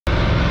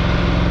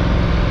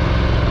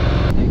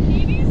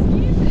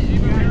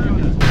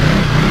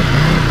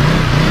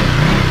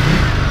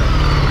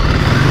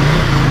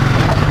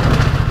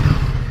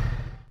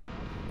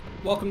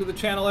to the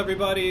channel,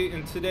 everybody.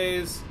 In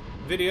today's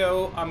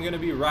video, I'm going to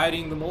be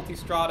riding the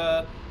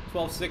Multistrada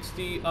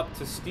 1260 up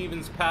to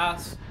Stevens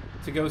Pass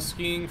to go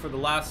skiing for the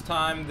last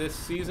time this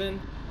season.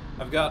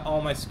 I've got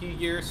all my ski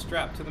gear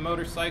strapped to the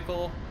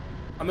motorcycle.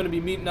 I'm going to be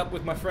meeting up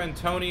with my friend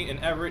Tony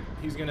in Everett.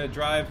 He's going to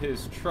drive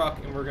his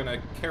truck and we're going to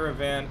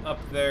caravan up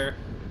there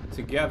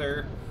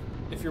together.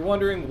 If you're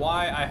wondering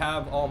why I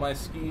have all my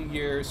ski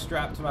gear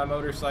strapped to my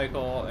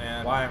motorcycle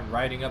and why I'm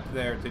riding up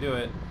there to do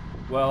it,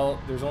 well,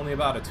 there's only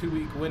about a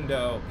 2-week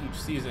window each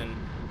season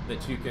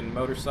that you can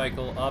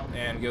motorcycle up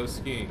and go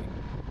skiing.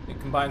 It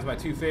combines my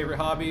two favorite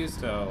hobbies,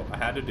 so I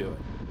had to do it.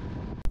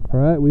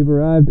 Alright, we've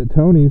arrived at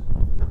Tony's.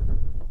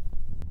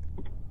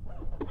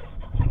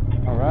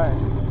 Alright.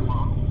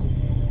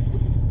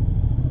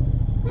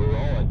 We're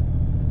rolling.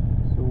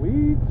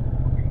 Sweet.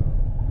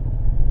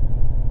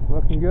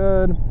 Looking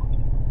good.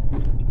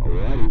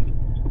 Alrighty.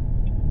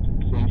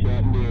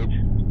 Slingshot engage.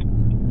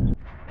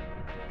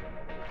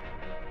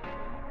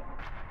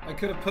 I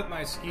could have put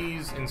my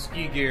skis and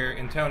ski gear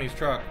in Tony's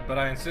truck, but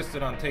I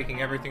insisted on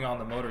taking everything on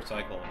the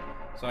motorcycle.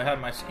 So I had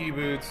my ski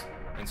boots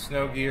and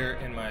snow gear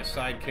in my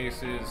side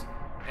cases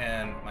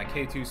and my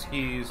K2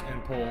 skis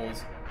and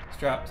poles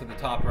strapped to the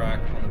top rack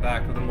on the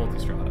back of the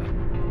Multistrada.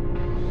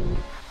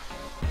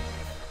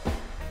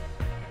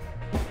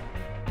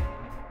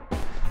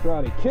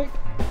 Karate kick.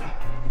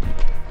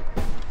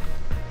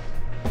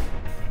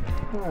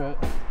 Alright.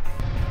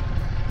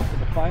 For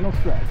the final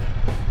stretch.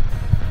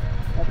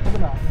 Up to the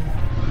mountain.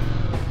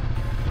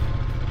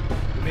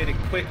 We made a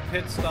quick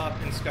pit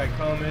stop in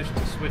Skycomish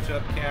to switch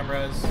up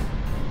cameras.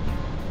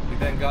 We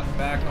then got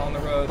back on the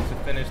road to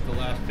finish the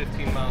last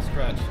 15-mile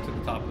stretch to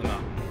the top of the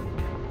mountain.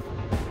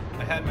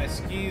 I had my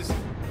skis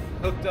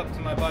hooked up to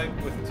my bike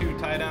with 2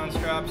 tie-down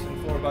straps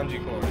and 4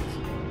 bungee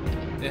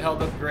cords. They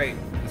held up great.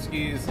 The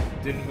skis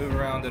didn't move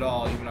around at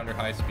all, even under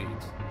high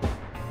speeds.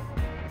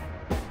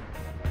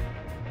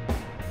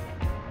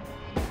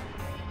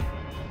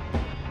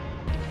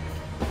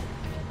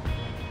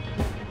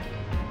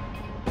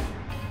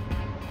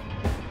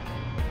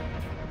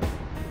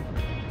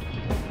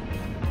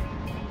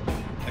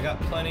 I got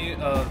plenty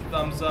of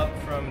thumbs up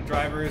from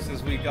drivers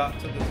as we got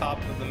to the top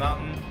of the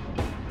mountain.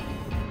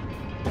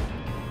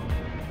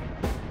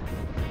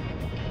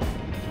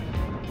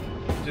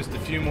 Just a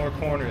few more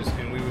corners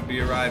and we would be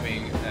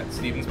arriving at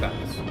Stevens Pass.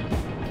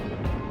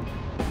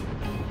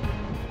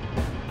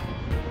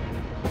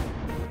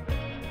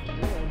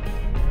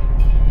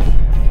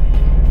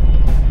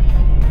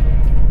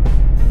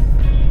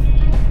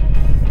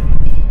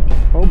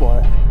 Oh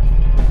boy.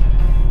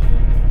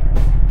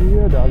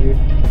 Yeah, doggy.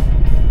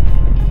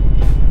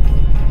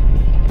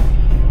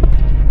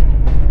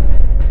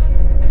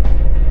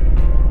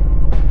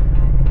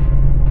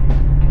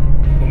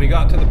 We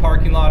got to the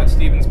parking lot at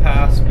Stevens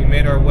Pass. We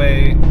made our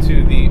way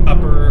to the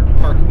upper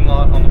parking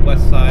lot on the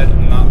west side of the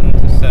mountain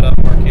to set up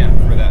our camp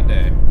for that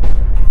day.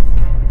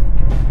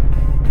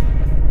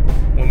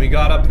 When we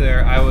got up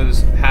there, I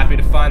was happy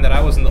to find that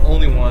I wasn't the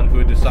only one who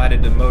had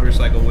decided to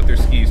motorcycle with their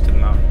skis to the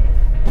mountain.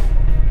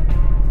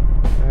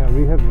 Yeah,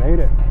 we have made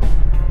it.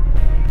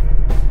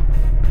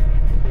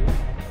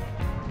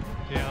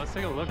 Yeah, let's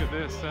take a look at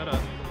this setup.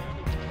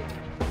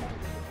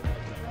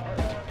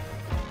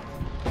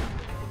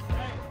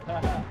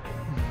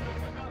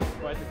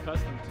 Quite the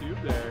custom tube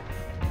there.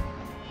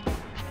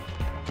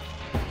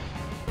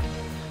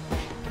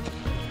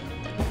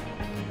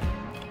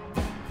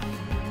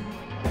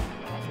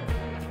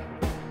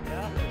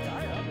 Yeah, the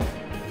guy up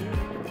there.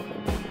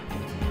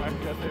 I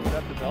guess they would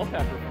have the bell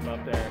tapper from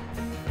up there.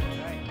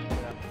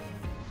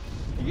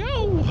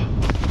 Yo!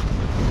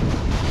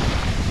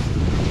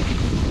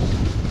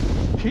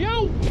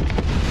 Yo!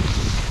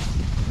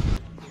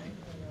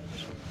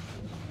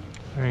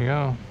 There you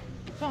go.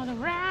 For the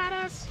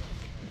riders.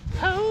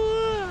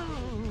 Oh,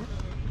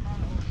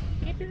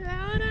 get it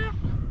out of.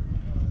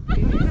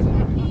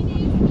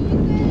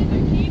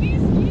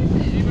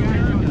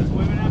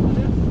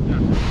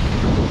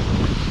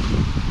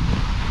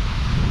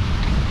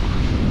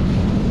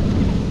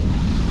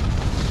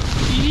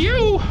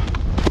 You.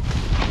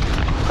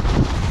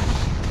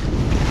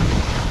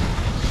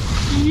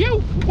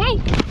 You. Whoa.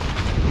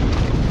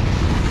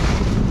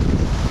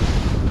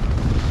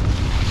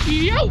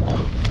 You.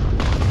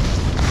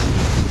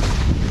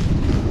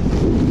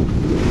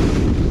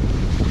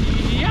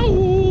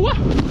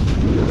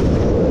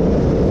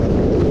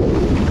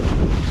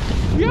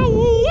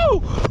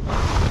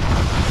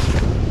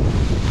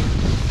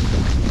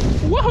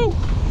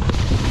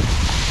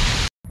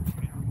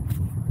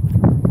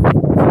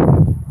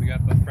 We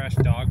got the fresh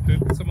dog poop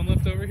that someone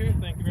left over here.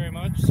 Thank you very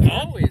much.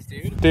 Always,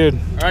 dude. Dude,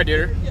 Alright,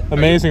 dude.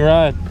 amazing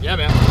ride. Yeah,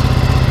 man.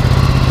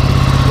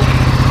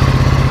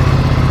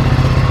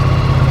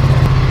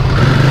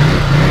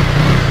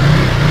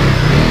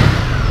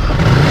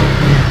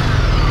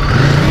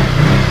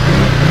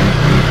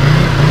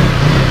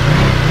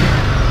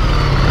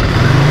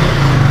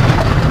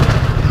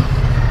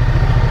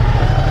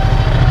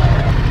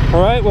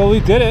 Alright, well, we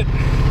did it.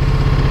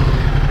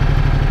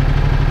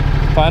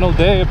 Final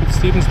day up at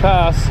Stevens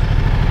Pass.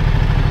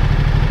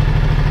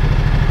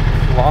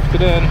 locked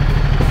it in.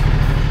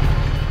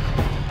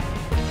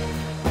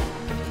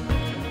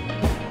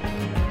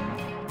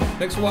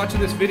 Thanks for watching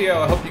this video.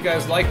 I hope you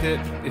guys liked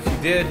it. If you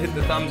did, hit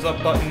the thumbs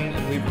up button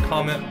and leave a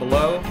comment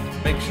below.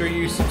 Make sure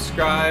you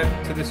subscribe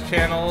to this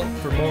channel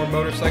for more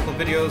motorcycle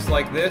videos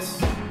like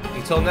this.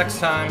 Until next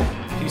time,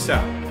 peace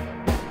out.